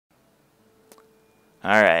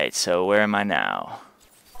Alright, so where am I now?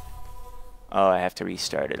 Oh, I have to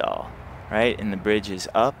restart it all. Right? And the bridge is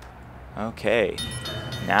up. Okay.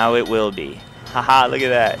 Now it will be. Haha, look at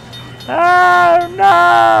that. Oh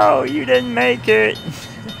no! You didn't make it!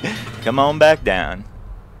 Come on back down.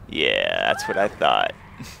 Yeah, that's what I thought.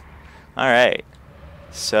 Alright.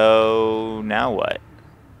 So, now what?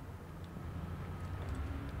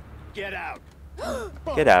 Get out.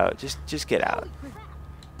 Get out. Just get out.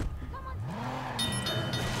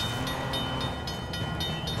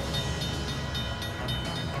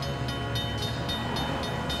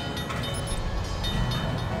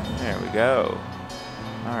 There we go.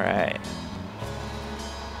 Alright.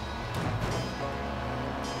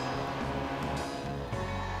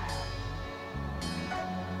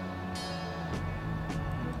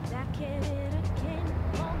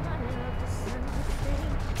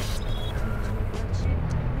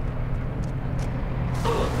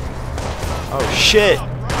 Oh shit!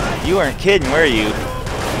 You weren't kidding, were you?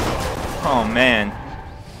 Oh man.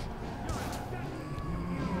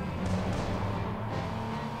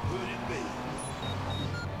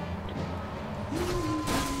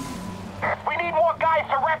 We need more guys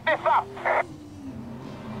to wrap this up.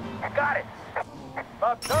 Got it.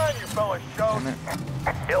 About time you fellas showed.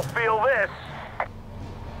 He'll feel this.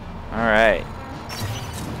 Alright.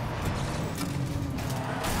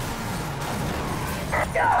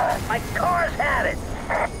 My car's had it.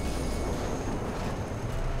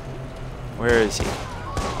 Where is he?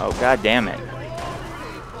 Oh, god damn it.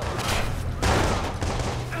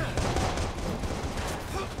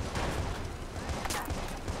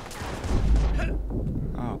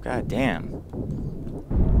 Oh, god damn.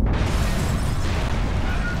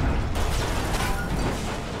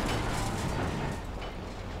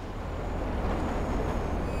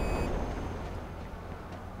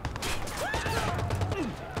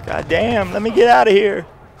 God damn, let me get out of here.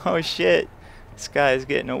 Oh shit. This guy's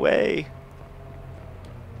getting away.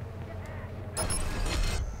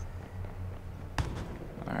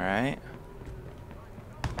 Alright.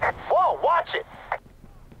 Whoa, watch it.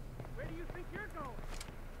 Where do you think you're going?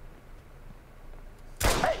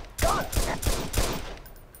 Hey, gun.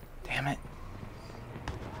 Damn it.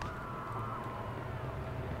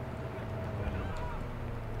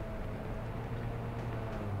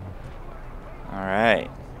 Alright.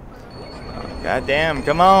 Oh, goddamn,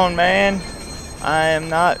 come on, man. I am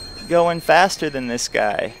not going faster than this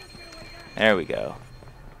guy. There we go.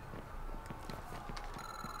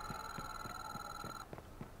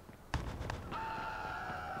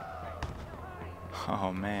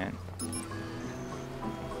 Oh, man.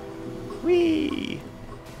 Whee!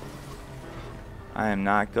 I am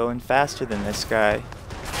not going faster than this guy.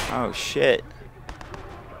 Oh, shit.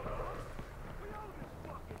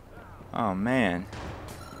 Oh, man.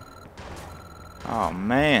 Oh,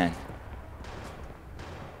 man.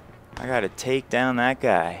 I gotta take down that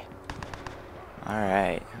guy.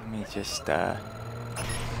 Alright, let me just,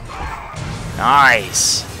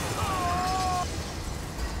 Nice!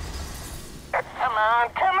 Come on,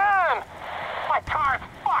 come on. My car's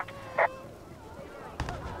fucked.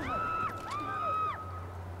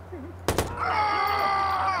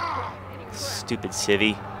 Stupid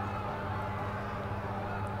Civy.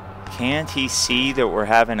 Can't he see that we're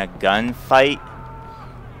having a gunfight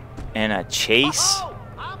and a chase? Oh,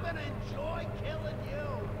 I'm gonna enjoy killing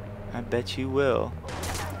you. I bet you will.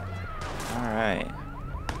 Alright.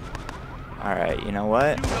 Alright, you know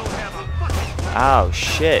what? You don't have a fucking Oh,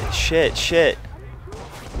 shit, shit, shit.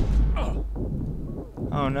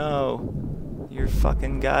 Oh no. Your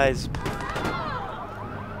fucking guys.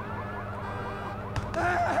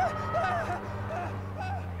 I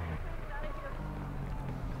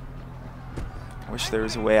wish there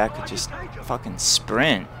was a way I could just fucking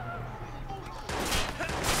sprint.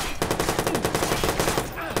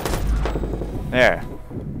 There.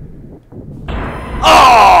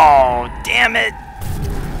 Oh, damn it.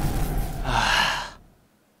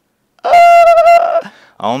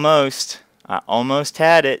 Almost. I almost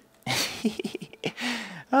had it.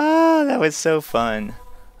 Ah, that was so fun.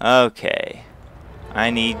 Okay. I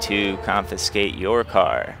need to confiscate your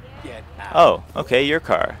car. get out. Oh, okay, your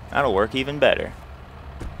car. That'll work even better.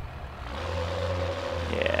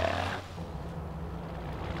 Yeah.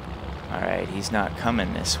 Alright, he's not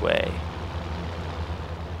coming this way.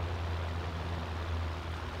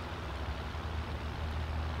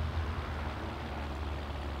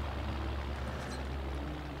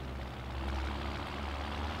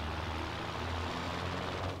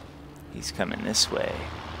 He's coming this way.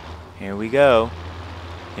 Here we go.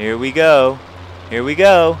 Here we go. Here we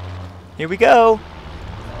go. Here we go.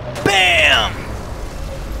 Bam!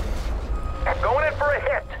 Going in for a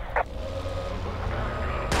hit.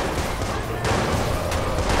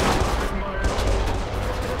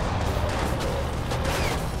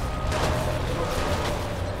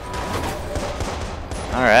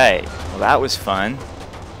 Alright, well that was fun.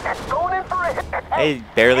 Going in for a hit. They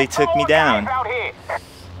barely took me down. Out here.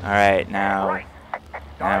 Alright, now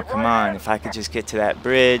come on, if I could just get to that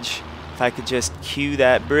bridge. If I could just cue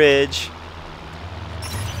that bridge.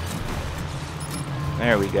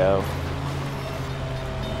 There we go.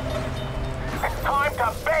 Time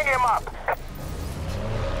to bang him up.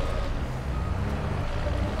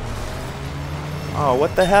 Oh,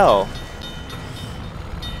 what the hell?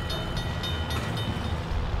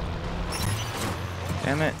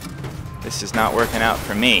 Damn it. This is not working out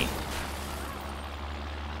for me.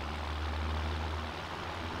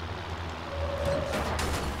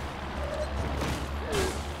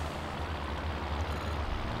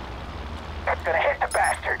 That's gonna hit the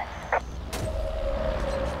bastard.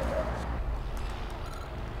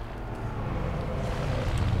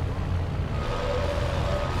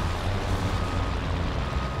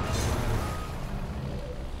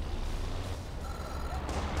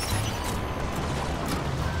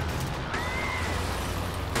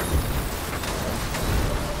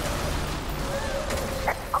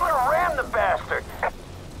 I'm gonna ram the bastard.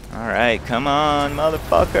 Alright, come on,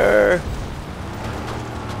 motherfucker.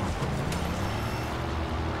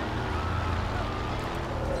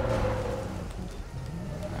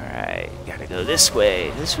 Alright, gotta go this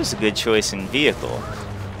way. This was a good choice in vehicle.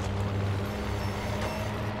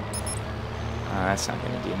 That's not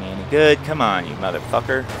gonna do me any good. Come on, you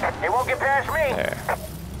motherfucker. He won't get past me. There.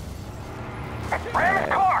 Ram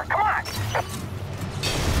his car, come on.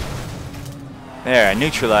 There, I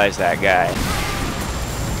neutralized that guy.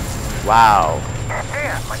 Wow.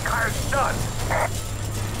 Damn, my car's done.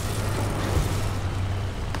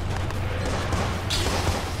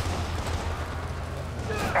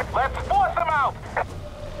 Let's force him out.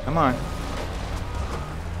 Come on.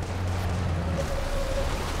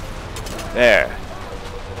 There.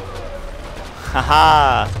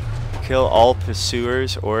 Haha! Kill all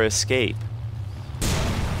pursuers or escape.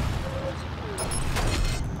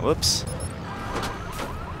 Whoops.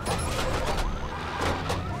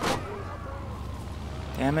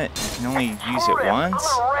 Damn it, you can only use it once?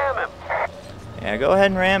 I'm gonna ram him. Yeah, go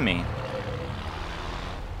ahead and ram me.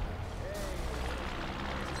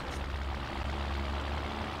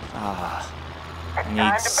 Ah, I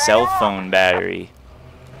need cell phone battery.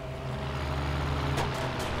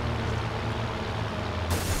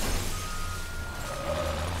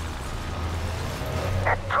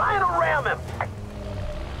 Trying to ram him.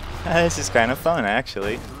 This is kind of fun,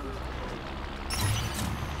 actually.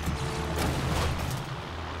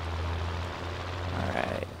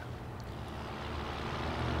 Alright.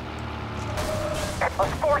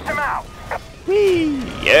 Let's force him out. Whee!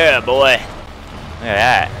 Yeah, boy! Look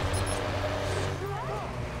at that.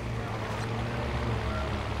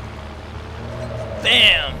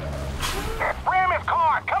 Bam! Ram his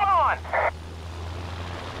car, come on.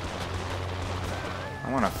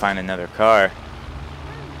 I want to find another car.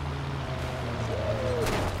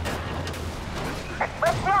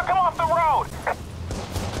 Let's knock him off the road.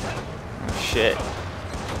 Oh, shit.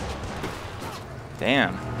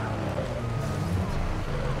 Damn.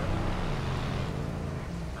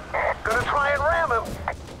 Gonna try and ram him.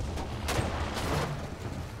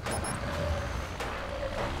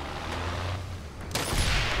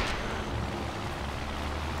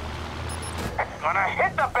 Gonna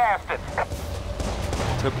hit the bastard.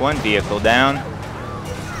 Took one vehicle down.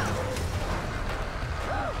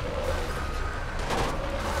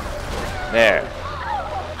 There.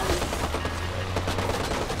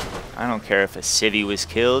 I don't care if a Civy was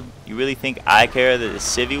killed. You really think I care that a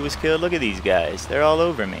Civy was killed? Look at these guys. They're all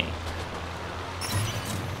over me.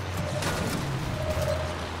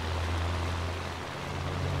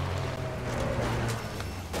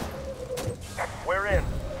 We're in.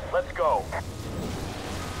 Let's go.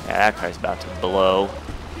 Yeah, that car's about to blow.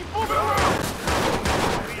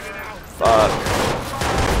 Fuck.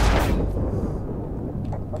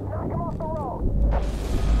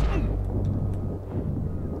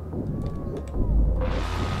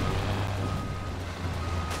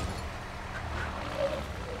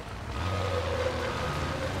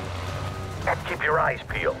 Keep your eyes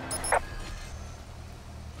peeled.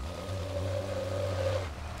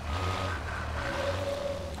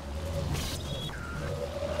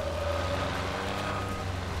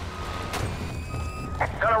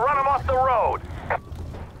 Gonna run him off the road.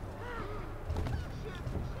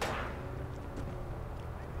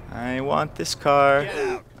 I want this car.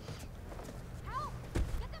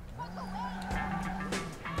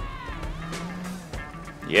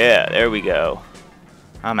 Yeah, there we go.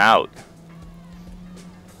 I'm out.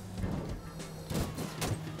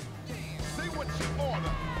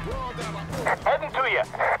 Heading to you.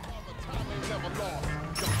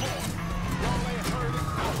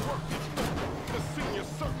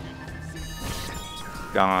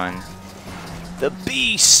 Gone. The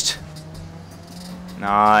beast!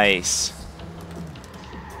 Nice.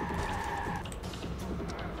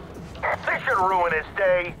 This should ruin his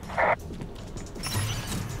day.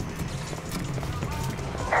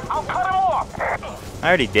 I'll cut him off. I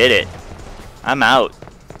already did it. I'm out.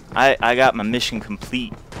 I got my mission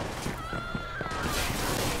complete.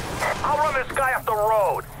 I'll run this guy off the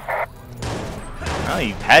road. Oh,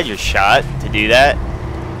 you've had your shot to do that.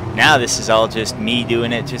 Now this is all just me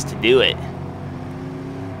doing it just to do it.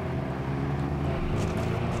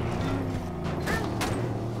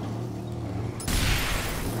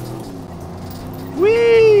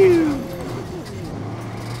 Woo!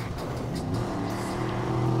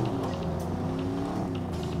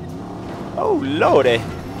 Oh, lordy.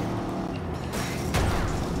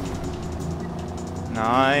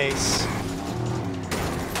 Nice.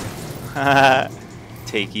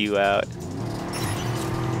 Take you out.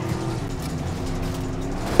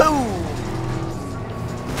 Boom!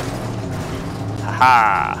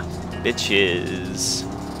 Haha! Bitches.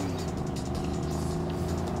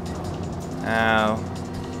 Now,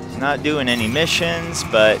 not doing any missions,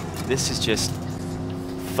 but this is just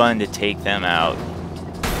fun to take them out.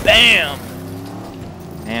 Bam!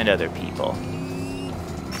 And other people.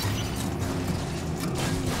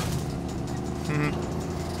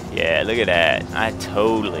 Yeah, look at that. I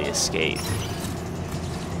totally escaped.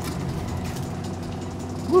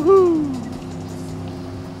 Woohoo!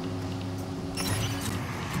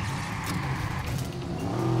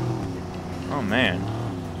 Oh man,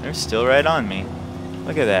 they're still right on me.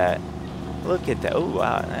 Look at that. Look at that. Oh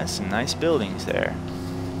wow, that's some nice buildings there.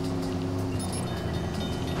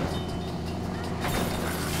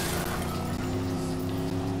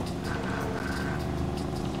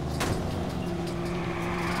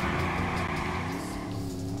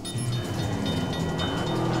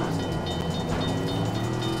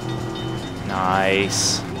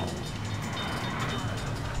 Nice.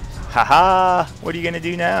 Haha! What are you gonna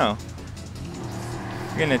do now?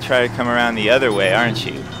 You're gonna try to come around the other way, aren't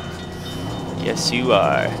you? Yes, you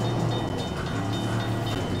are.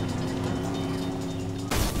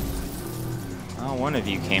 Oh, one of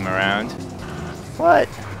you came around. What?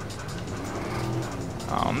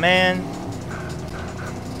 Oh man.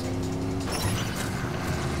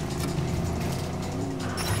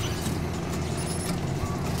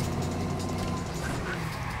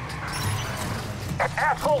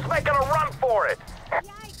 Asshole's making a run for it.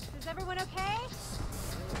 Yikes, is everyone okay?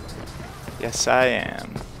 Yes, I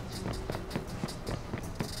am.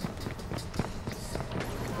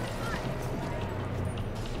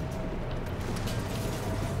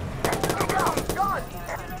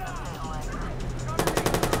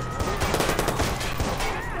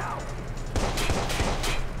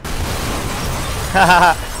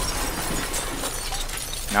 Haha.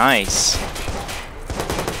 Nice.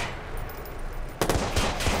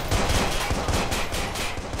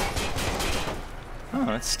 Oh,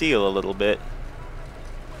 let's steal a little bit.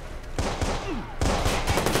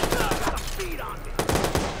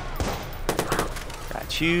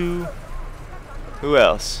 Got you. Who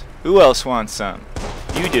else? Who else wants some?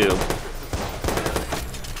 You do.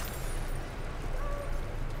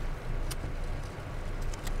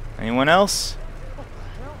 Anyone else?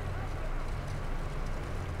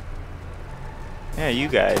 Yeah, you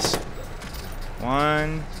guys.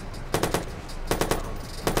 1,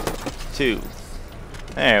 2.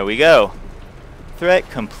 There we go. Threat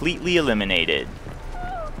completely eliminated.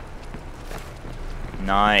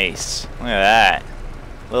 Nice. Look at that.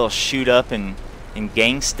 Little shoot up in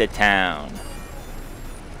Gangsta Town.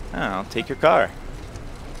 Oh, I'll take your car.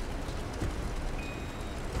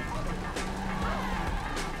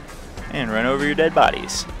 And run over your dead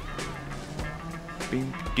bodies.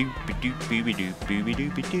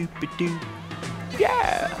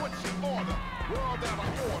 Yeah.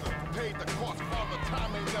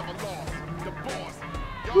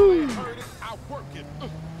 Woo.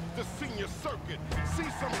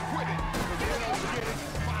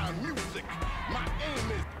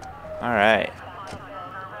 All right.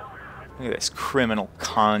 Look at this criminal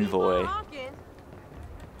convoy.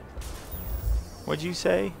 What'd you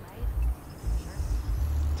say?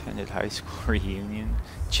 Attended high school reunion.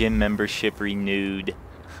 Gym membership renewed.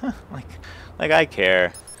 like I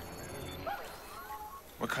care.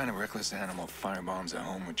 What kind of reckless animal firebombs at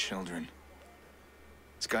home with children?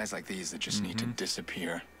 It's guys like these that just need to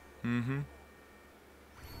disappear. And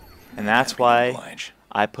that's why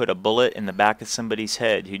I put a bullet in the back of somebody's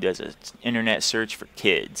head who does an internet search for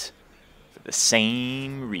kids. For the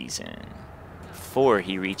same reason. Before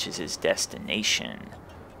he reaches his destination.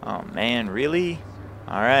 Oh man, really?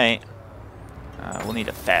 Alright. We'll need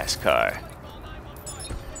a fast car.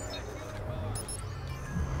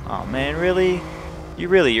 Oh man, really?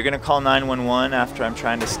 You're gonna call 911 after I'm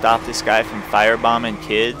trying to stop this guy from firebombing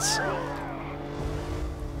kids?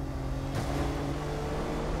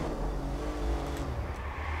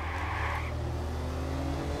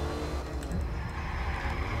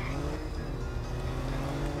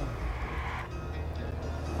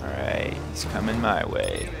 Alright, he's coming my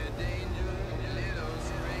way.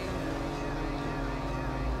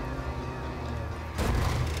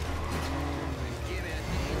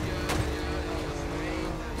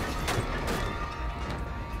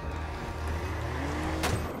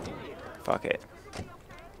 Fuck it.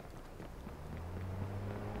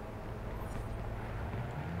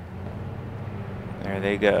 There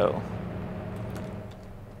they go.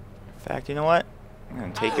 In fact, you know what? I'm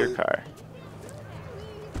gonna take your car.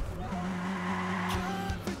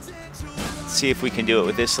 Let's see if we can do it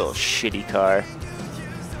with this little shitty car.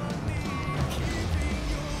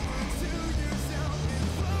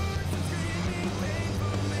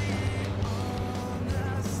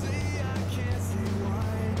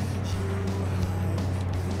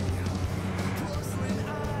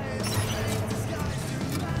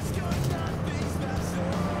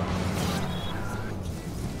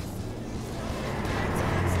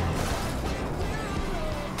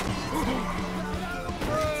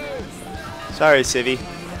 Sorry, Civy.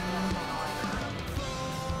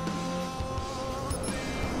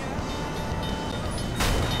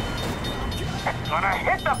 Gonna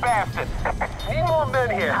hit the bastard! Need more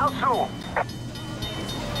men here. How soon?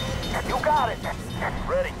 You got it.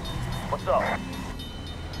 Ready. What's up?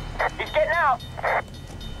 He's getting out.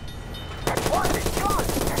 Watch it, gun!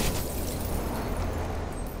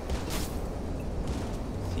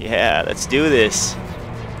 Yeah, let's do this.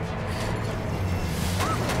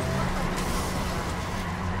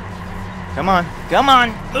 Come on, come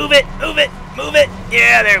on, move it, move it, move it.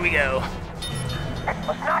 Yeah, there we go. Let's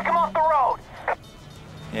knock him off the road.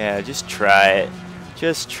 Yeah, just try it.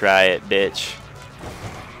 Just try it, bitch.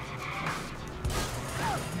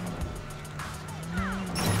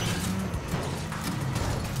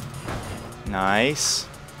 Nice.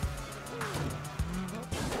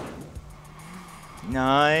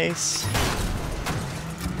 Nice.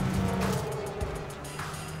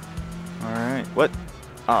 Alright, what?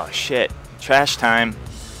 Oh shit. Trash time.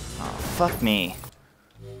 Oh, fuck me.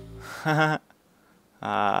 Alright.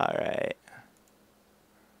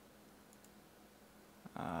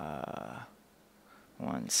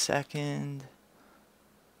 1 second.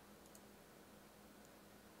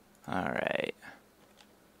 Alright.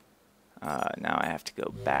 Now I have to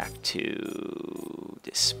go back to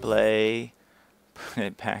display. Put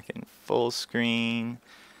it back in full screen.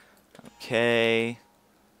 Okay.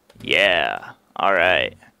 Yeah.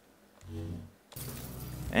 Alright.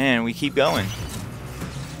 And we keep going.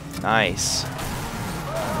 Nice.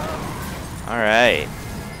 Alright.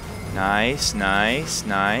 Nice, nice,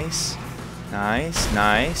 nice. Nice,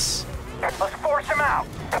 nice. Let's force him out.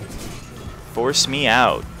 Force me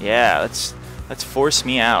out. Yeah, let's force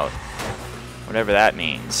me out. Whatever that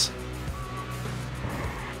means.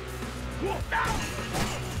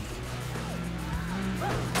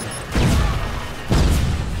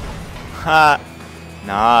 Ha!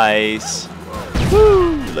 Nice.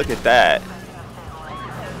 Woo! Look at that.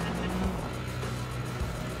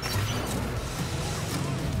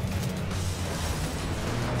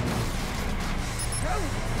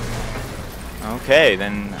 Okay,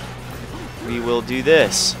 then we will do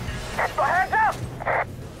this. Hands up.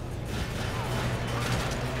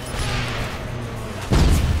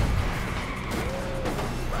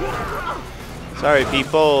 Sorry,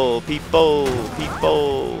 people, people,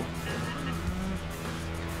 people.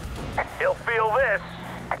 He'll feel this.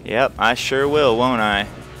 Yep, I sure will, won't I?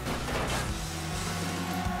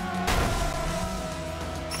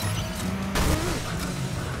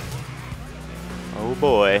 Oh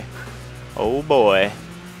boy. Oh boy.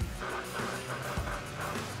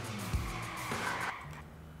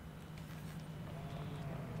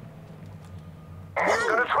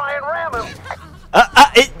 Gonna try and ram him.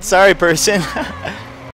 Sorry, person.